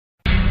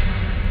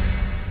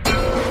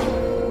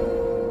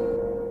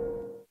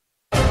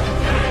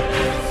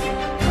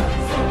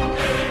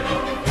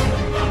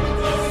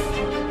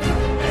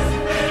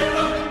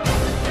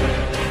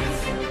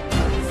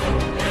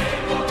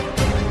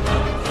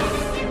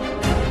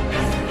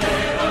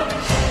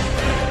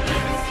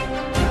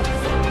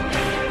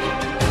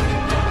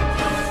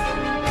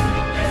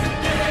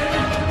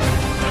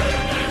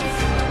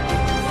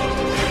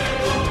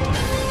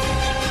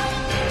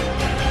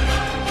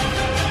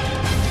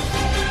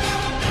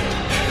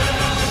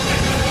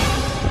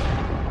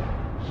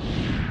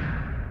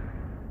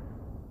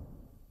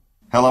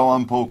Hello,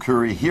 I'm Paul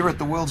Curry here at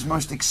the world's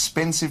most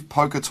expensive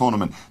poker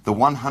tournament, the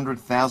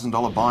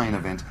 $100,000 buy-in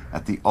event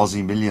at the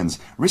Aussie Millions.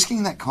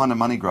 Risking that kind of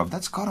money, Grub,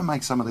 that's got to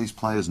make some of these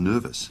players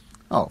nervous.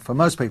 Oh, for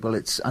most people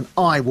it's an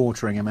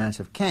eye-watering amount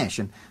of cash,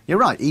 and you're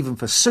right, even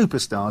for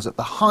superstars at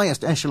the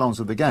highest echelons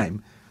of the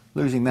game,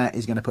 losing that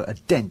is going to put a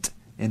dent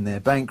in their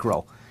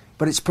bankroll.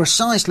 But it's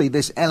precisely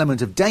this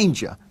element of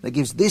danger that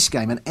gives this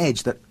game an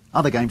edge that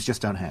other games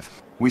just don't have.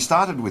 We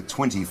started with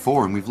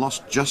 24 and we've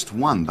lost just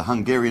one. The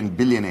Hungarian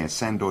billionaire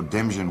Sandor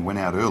Demjan went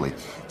out early.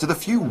 To the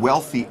few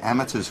wealthy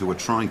amateurs who are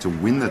trying to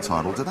win the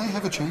title, do they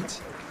have a chance?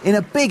 In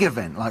a big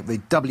event like the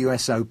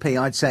WSOP,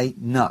 I'd say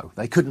no.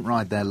 They couldn't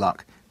ride their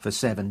luck for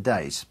 7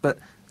 days. But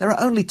there are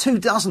only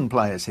 24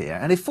 players here,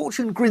 and if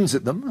fortune grins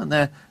at them and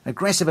they're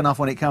aggressive enough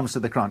when it comes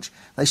to the crunch,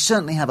 they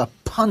certainly have a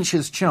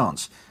puncher's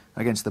chance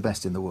against the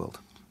best in the world.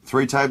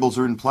 3 tables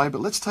are in play,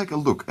 but let's take a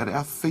look at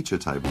our feature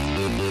table.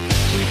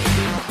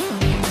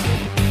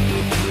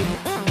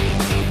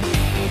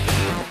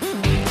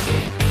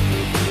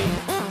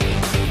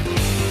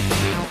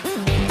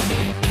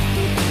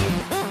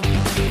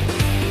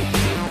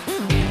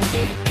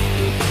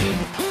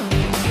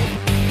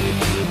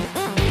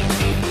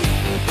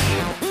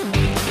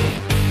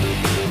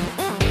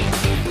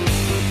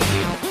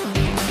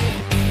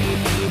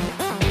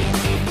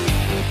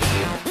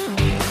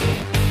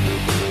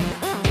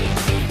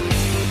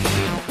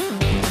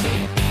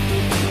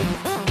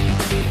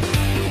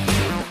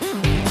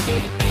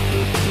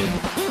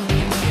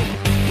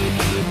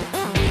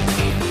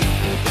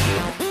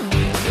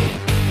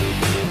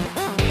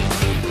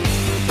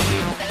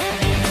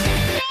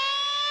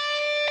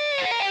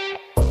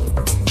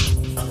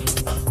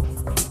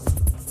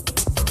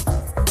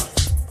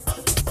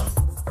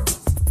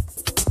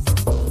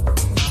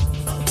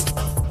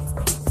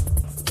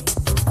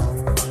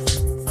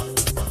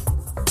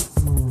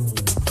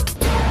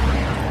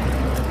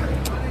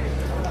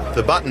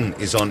 The button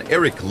is on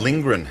Eric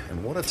Lindgren,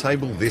 and what a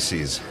table this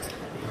is.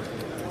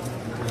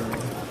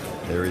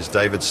 There is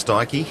David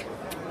Steike.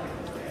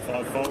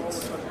 5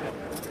 folds.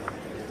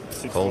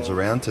 Folds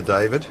around to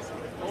David.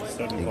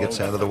 He gets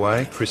out of the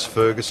way. Chris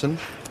Ferguson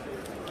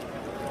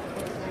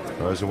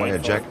throws away a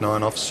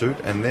Jack-9 offsuit,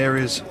 and there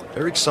is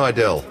Eric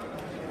Seidel.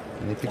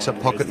 And he picks up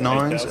pocket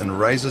nines and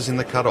raises in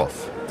the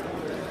cutoff.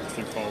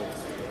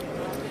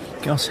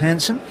 Gus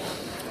Hansen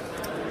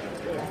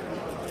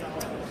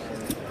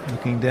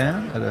looking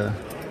down at a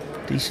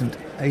decent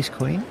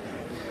ace-queen.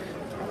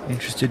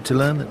 Interested to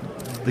learn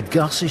that the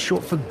Gus is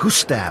short for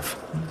Gustav.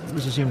 It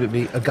was assumed to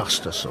be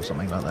Augustus or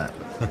something like that.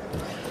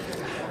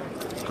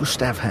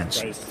 Gustav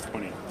Hansen.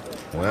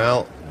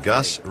 Well,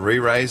 Gus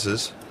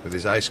re-raises with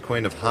his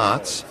ace-queen of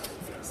hearts.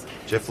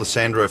 Jeff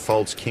Lissandro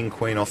folds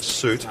king-queen off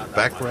suit.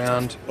 Back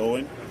round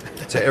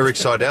to Eric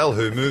Seidel,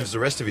 who moves the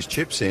rest of his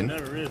chips in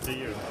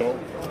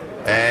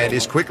and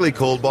is quickly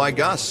called by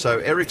Gus. So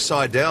Eric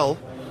Seidel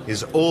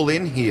is all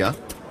in here.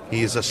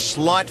 He is a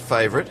slight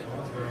favourite.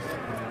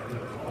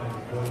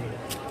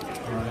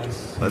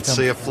 Let's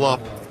see a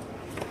flop.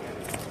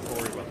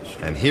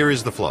 And here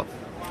is the flop.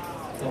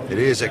 It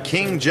is a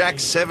King Jack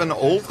 7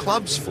 all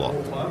clubs flop.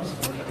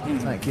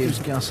 That gives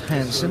Gus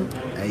Hansen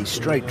a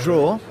straight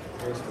draw.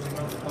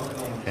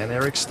 Can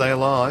Eric stay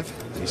alive?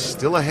 He's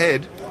still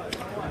ahead.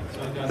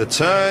 The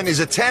turn is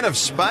a 10 of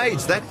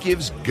spades. That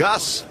gives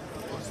Gus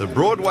the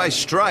Broadway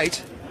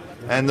straight.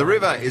 And the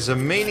river is a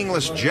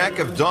meaningless jack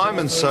of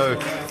diamonds, so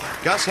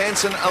Gus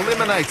Hansen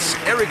eliminates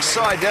Eric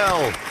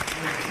Seidel.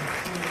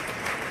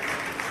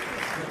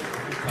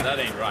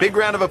 Big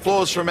round of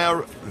applause from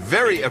our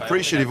very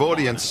appreciative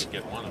audience.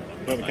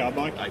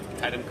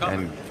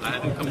 And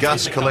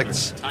Gus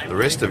collects the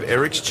rest of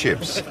Eric's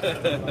chips.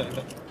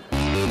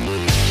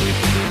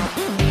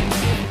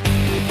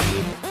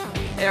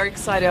 Eric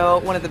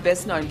Seidel, one of the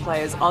best-known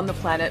players on the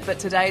planet, but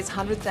today's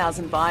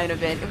 100,000 buy-in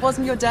event, it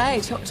wasn't your day.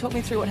 Talk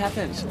me through what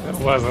happened. It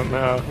wasn't,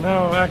 no.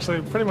 No,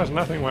 actually, pretty much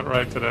nothing went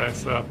right today,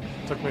 so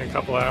it took me a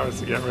couple hours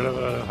to get rid of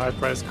a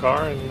high-priced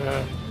car, and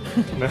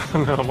now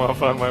I'm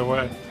off on my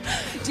way.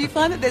 Do you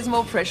find that there's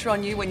more pressure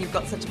on you when you've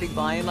got such a big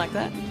buy-in like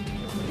that?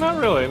 Not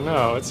really,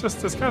 no. It's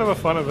kind of a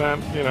fun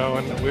event, you know,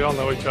 and we all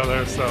know each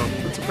other, so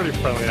it's a pretty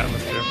friendly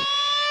atmosphere.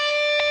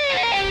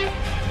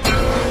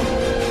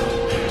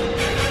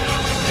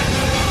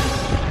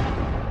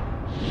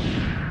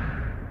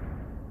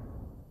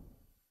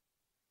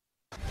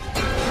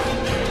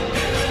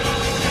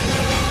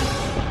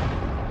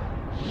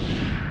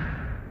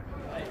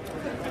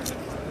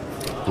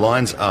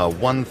 Blinds are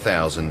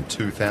 1,000,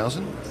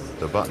 2,000.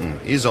 The button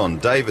is on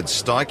David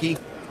Steike.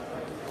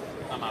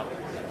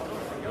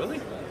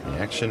 The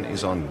action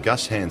is on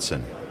Gus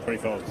Hansen. 3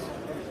 folds.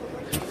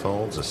 He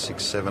folds a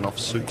 6-7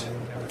 offsuit.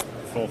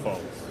 4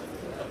 folds.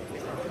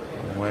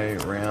 Way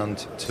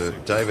round to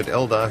David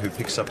Eldar, who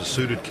picks up a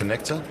suited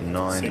connector,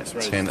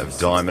 9-10 of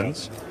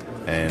diamonds,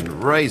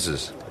 and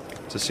raises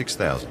to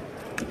 6,000.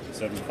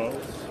 7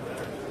 folds.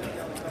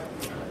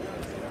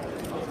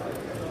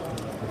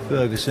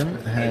 Ferguson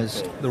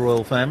has the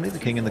royal family, the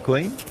king and the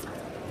queen.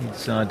 He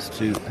decides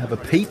to have a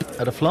peep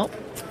at a flop.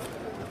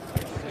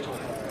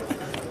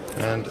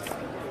 And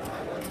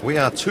We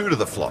are 2 to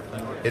the flop.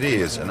 It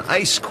is an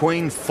ace,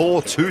 queen,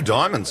 4, 2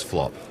 diamonds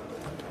flop.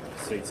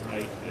 Seats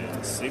 8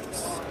 and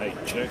 6,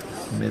 8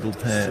 checks. Middle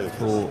pair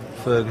for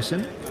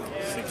Ferguson.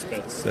 6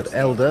 bets. But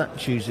Elder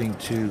choosing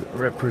to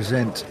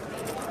represent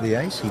the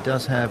ace. He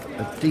does have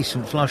a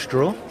decent flush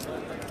draw.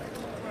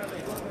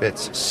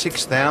 Bets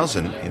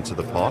 6,000 into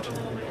the pot.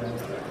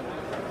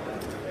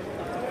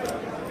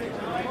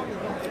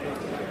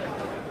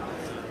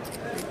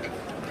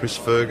 Chris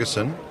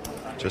Ferguson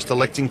just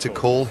electing to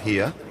call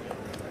here.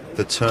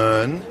 The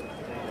turn,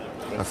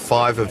 a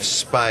 5 of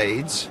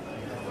spades.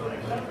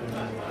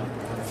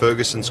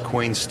 Ferguson's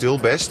queen still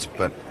best,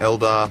 but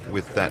Eldar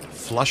with that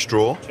flush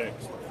draw.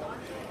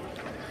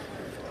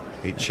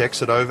 He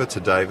checks it over to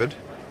David.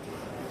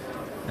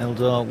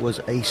 Eldar was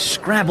a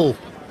Scrabble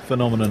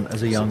phenomenon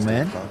as a young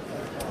man.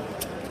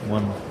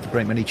 Won a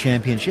great many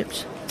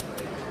championships.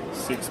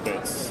 6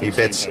 bets. He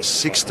bets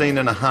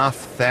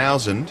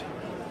 16,500.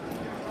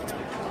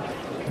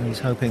 And he's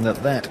hoping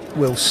that that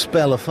will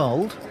spell a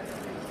fold.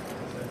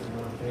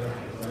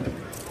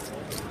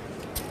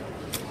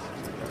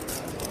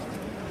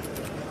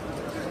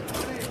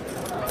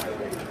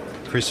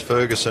 Chris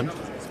Ferguson,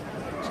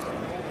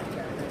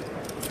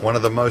 one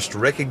of the most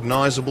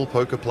recognisable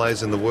poker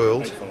players in the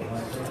world.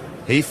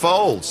 He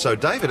folds, so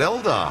David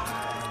Eldar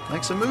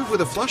makes a move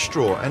with a flush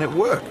draw, and it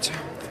worked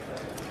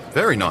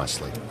very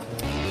nicely.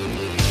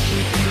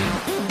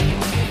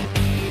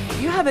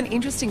 You have an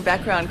interesting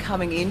background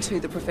coming into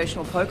the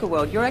professional poker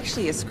world. You're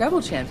actually a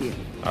Scrabble champion.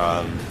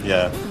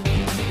 Yeah,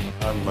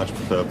 I much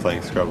prefer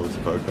playing Scrabble to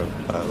poker.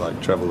 I like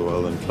travel the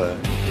world and play.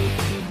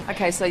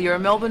 Okay, so you're a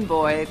Melbourne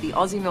boy. The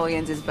Aussie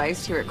Millions is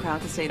based here at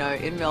Crown Casino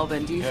in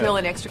Melbourne. Do you feel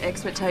an extra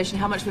expectation?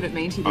 How much would it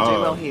mean to you to do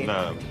well here?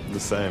 No, the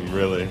same,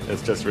 really.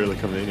 It's just really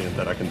convenient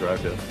that I can drive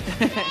here.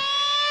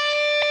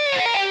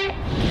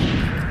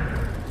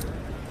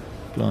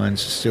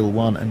 Blinds still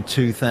 1 and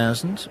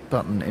 2,000.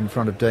 Button in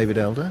front of David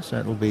Elder, so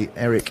it'll be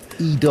Eric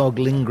E-Dog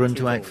Lindgren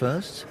to act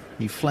first.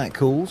 He flat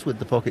calls with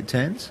the pocket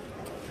tens.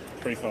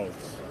 3 folds.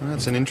 Well,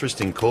 that's an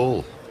interesting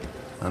call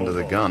under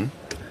the gun.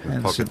 With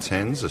And pocket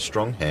tens, a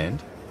strong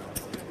hand.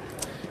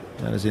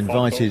 That has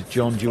invited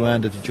John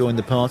Duander to join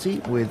the party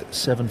with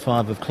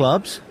 7-5 of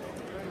clubs.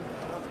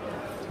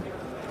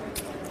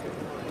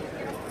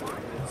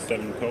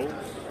 7 calls.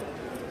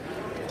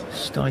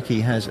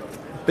 Stikey has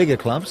bigger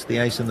clubs, the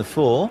ace and the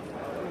 4.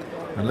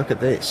 And look at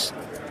this.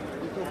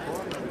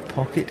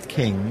 Pocket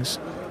kings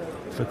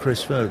for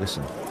Chris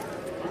Ferguson.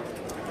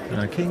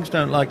 Now, kings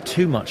don't like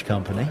too much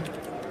company.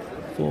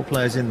 4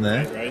 players in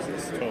there. 8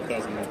 raises,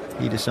 12,000 more.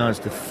 He decides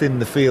to thin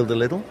the field a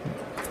little.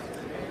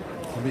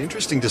 It'll be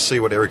interesting to see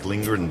what Eric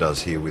Lindgren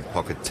does here with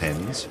pocket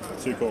tens.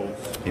 2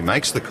 calls. He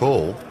makes the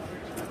call.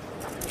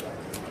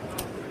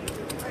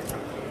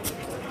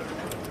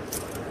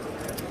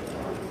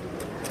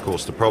 Of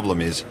course, the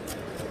problem is,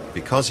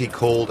 because he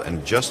called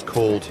and just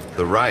called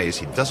the raise,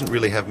 he doesn't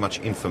really have much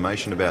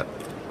information about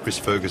Chris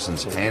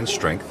Ferguson's hand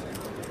strength.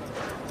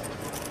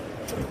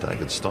 And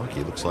David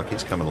Stikey looks like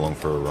he's coming along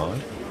for a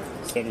ride.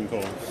 7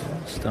 calls.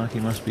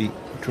 Stikey must be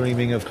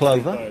dreaming of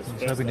clover.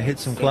 He's hoping to hit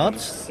some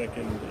clubs.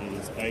 Second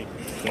is 8,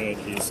 third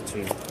is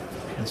 2.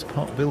 This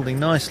pot building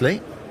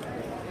nicely.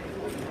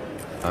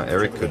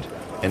 Eric could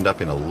end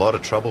up in a lot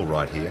of trouble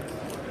right here.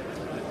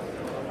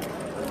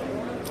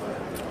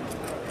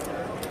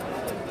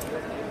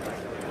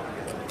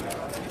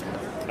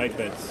 Eight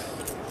bets.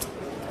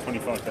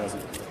 25,000.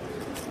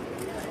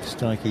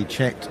 Stikey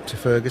checked to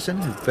Ferguson,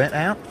 who bet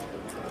out.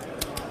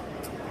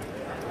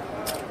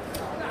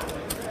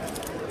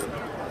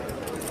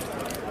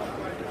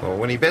 Well,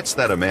 when he bets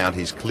that amount,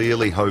 he's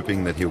clearly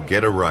hoping that he'll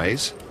get a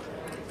raise.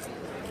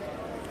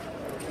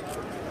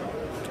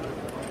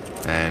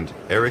 And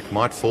Eric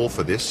might fall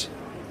for this.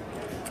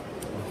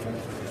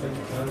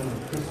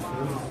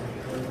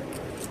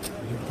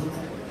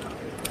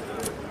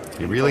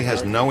 He really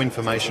has no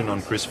information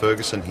on Chris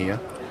Ferguson here.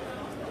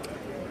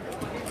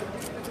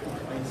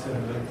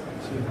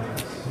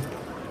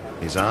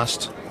 He's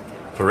asked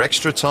for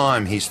extra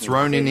time. He's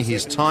thrown in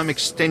his time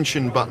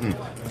extension button,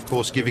 of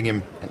course giving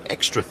him an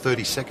extra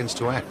 30 seconds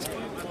to act.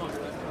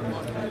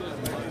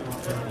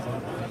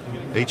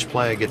 Each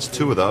player gets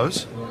 2 of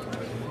those.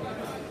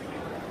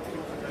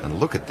 And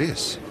look at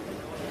this.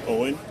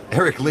 All in.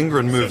 Eric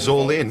Lindgren moves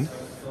all in.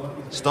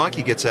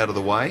 Stikey gets out of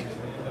the way.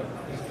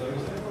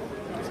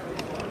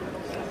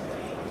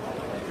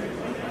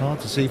 Hard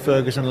to see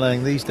Ferguson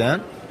laying these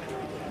down.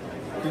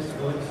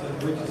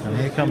 And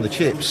here come the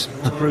chips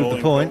to prove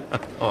the point.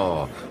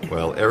 Oh,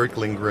 well, Eric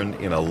Lindgren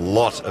in a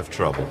lot of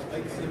trouble.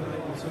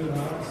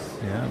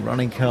 Yeah,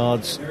 running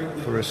cards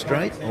for a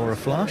straight or a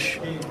flush.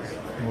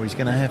 Or he's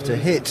going to have to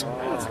hit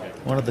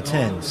one of the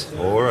tens.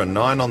 Or a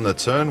 9 on the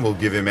turn will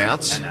give him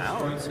outs.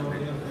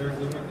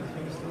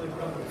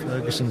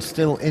 Ferguson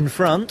still in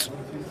front.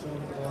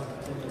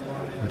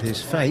 But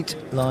his fate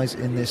lies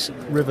in this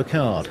river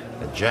card.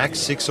 A jack,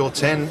 6 or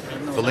 10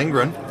 for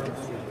Lindgren.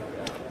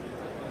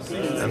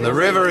 And the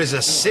river is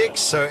a 6,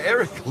 so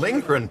Eric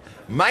Lindgren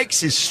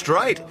makes his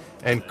straight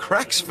and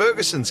cracks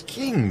Ferguson's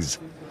kings.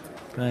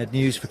 Bad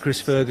news for Chris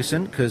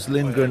Ferguson, because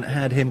Lindgren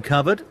had him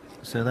covered,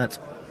 so that's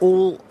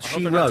all she I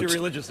hope they're not wrote. too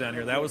religious down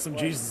here. That was some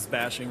Jesus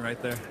bashing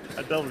right there.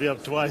 I doubled you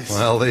up twice.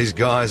 Well, these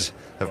guys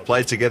have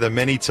played together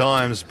many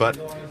times, but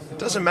it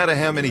doesn't matter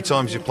how many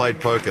times you played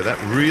poker, that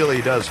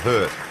really does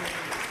hurt.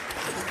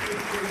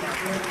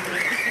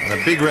 And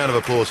a big round of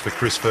applause for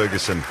Chris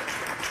Ferguson.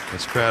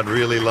 This crowd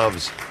really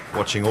loves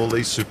watching all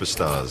these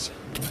superstars.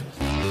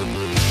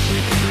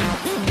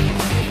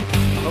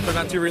 I hope they're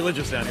not too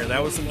religious down here.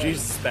 That was some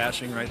Jesus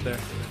bashing right there.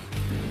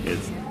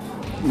 It's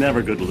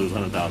never good to lose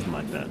 100,000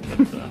 like that, but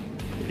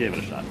gave it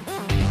a shot.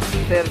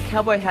 The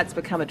cowboy hat's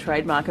become a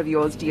trademark of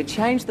yours. Do you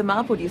change them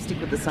up or do you stick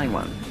with the same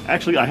one?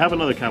 Actually, I have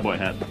another cowboy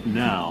hat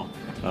now,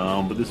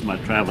 but this is my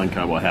traveling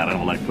cowboy hat. I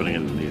don't like putting it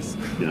in these,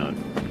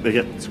 they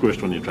get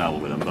squished when you travel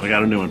with them, but I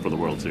got a new one for the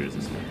World Series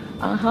this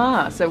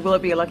year. So will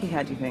it be a lucky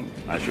hat, do you think?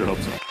 I sure hope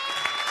so.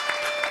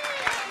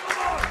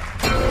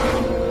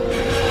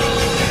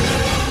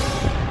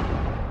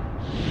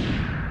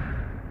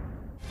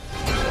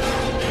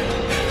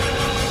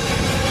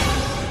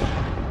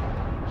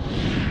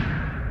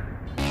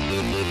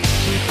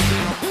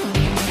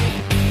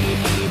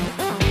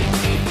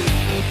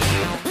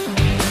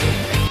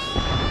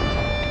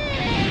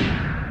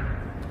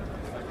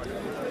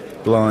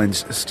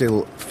 Blinds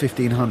still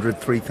 1,500,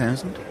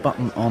 3,000.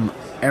 Button on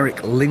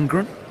Eric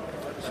Lindgren.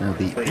 So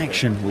the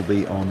action will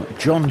be on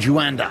John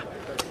Juanda,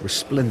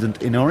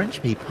 resplendent in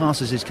orange. He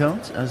passes his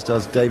cards, as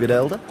does David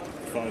Elder.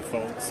 5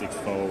 folds, 6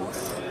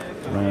 folds.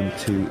 Round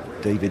to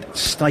David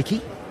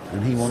Stikey,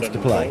 and he wants to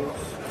play.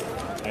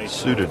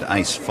 Suited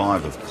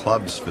ace-5 of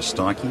clubs for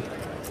Stikey.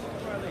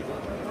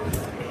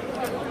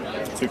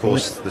 Of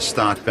course, the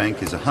start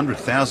bank is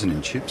 100,000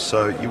 in chips,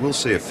 so you will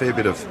see a fair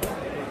bit of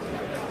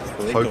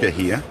poker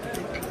here.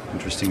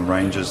 Interesting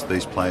ranges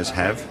these players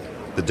have.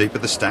 The deeper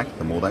the stack,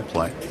 the more they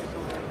play.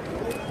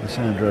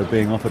 Alessandro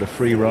being offered a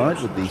free ride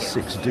with the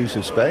 6 deuce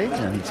of spades,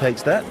 and he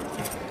takes that.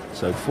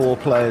 So 4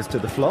 players to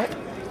the flop.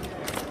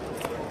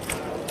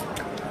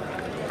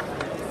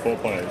 4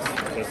 players.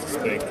 That's a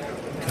spade.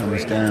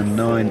 Comes down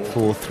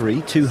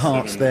 9-4-3. 2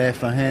 hearts there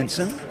for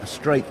Hansen. A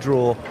straight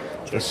draw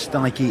for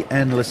Stikey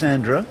and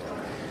Alessandro.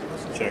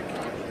 Check.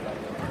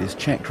 It is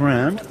checked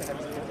round.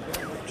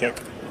 Check.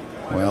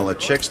 Well, it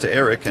checks to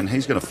Eric, and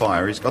he's going to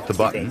fire. He's got the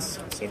button.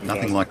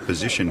 Nothing like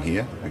position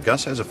here.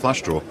 Gus has a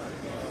flush draw,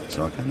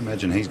 so I can't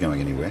imagine he's going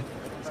anywhere.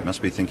 He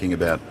must be thinking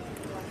about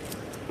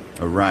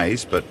a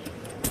raise, but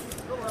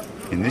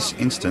in this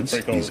instance,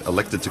 he's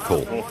elected to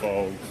call. 4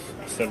 folds,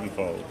 7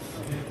 folds.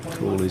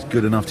 Call is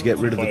good enough to get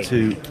rid of the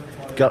 2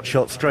 gut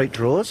shot straight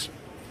draws.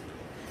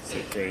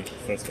 6-3,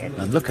 first time.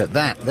 And look at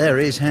that. There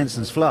is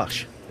Hansen's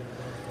flush.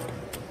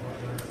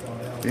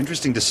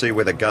 Interesting to see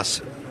whether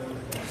Gus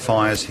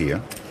fires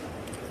here.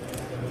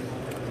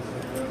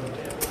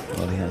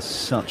 Well, he has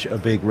such a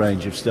big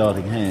range of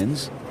starting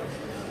hands.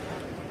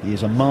 He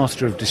is a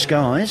master of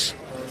disguise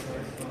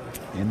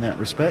in that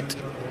respect.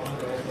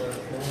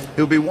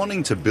 He'll be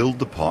wanting to build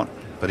the pot,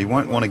 but he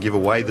won't want to give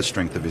away the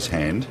strength of his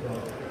hand.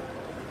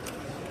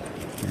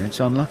 And it's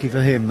unlucky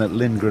for him that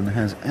Lindgren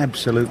has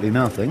absolutely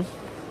nothing.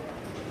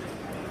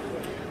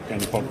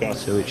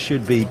 So it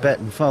should be bet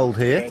and fold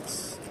here.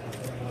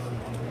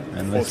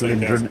 Unless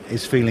Lindgren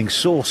is feeling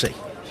saucy.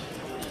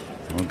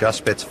 Well,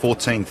 Gus bets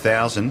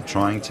 14,000,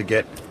 trying to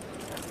get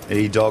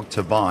E-Dog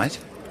to bite.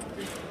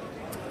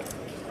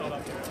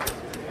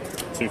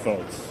 2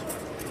 folds.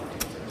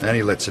 And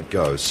he lets it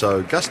go.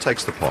 So Gus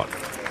takes the pot.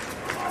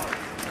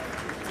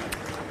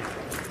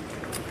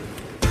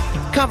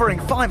 Covering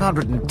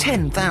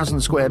 510,000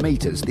 square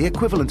metres, the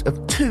equivalent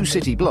of 2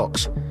 city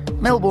blocks,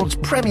 Melbourne's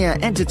premier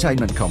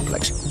entertainment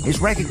complex is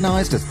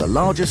recognised as the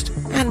largest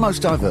and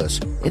most diverse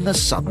in the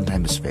Southern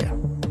Hemisphere.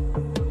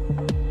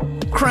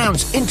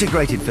 Crown's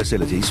integrated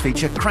facilities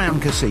feature Crown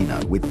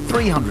Casino with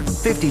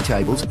 350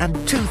 tables and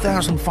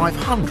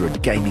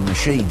 2,500 gaming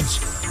machines.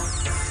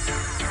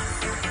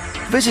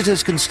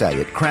 Visitors can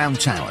stay at Crown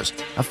Towers,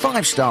 a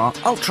 5-star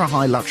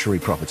ultra-high luxury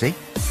property,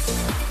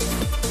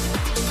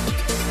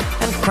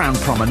 and Crown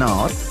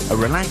Promenade, a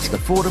relaxed,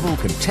 affordable,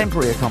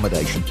 contemporary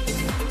accommodation.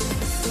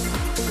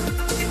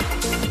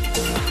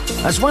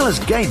 As well as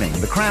gaming,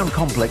 the Crown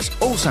Complex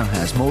also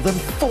has more than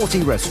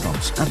 40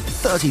 restaurants and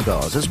 30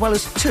 bars, as well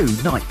as 2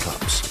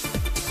 nightclubs.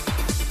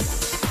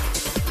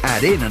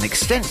 Add in an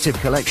extensive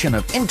collection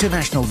of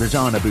international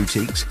designer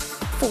boutiques,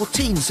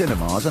 14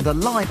 cinemas and a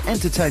live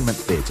entertainment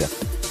theatre,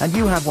 and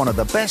you have one of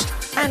the best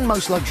and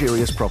most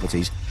luxurious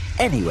properties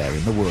anywhere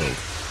in the world.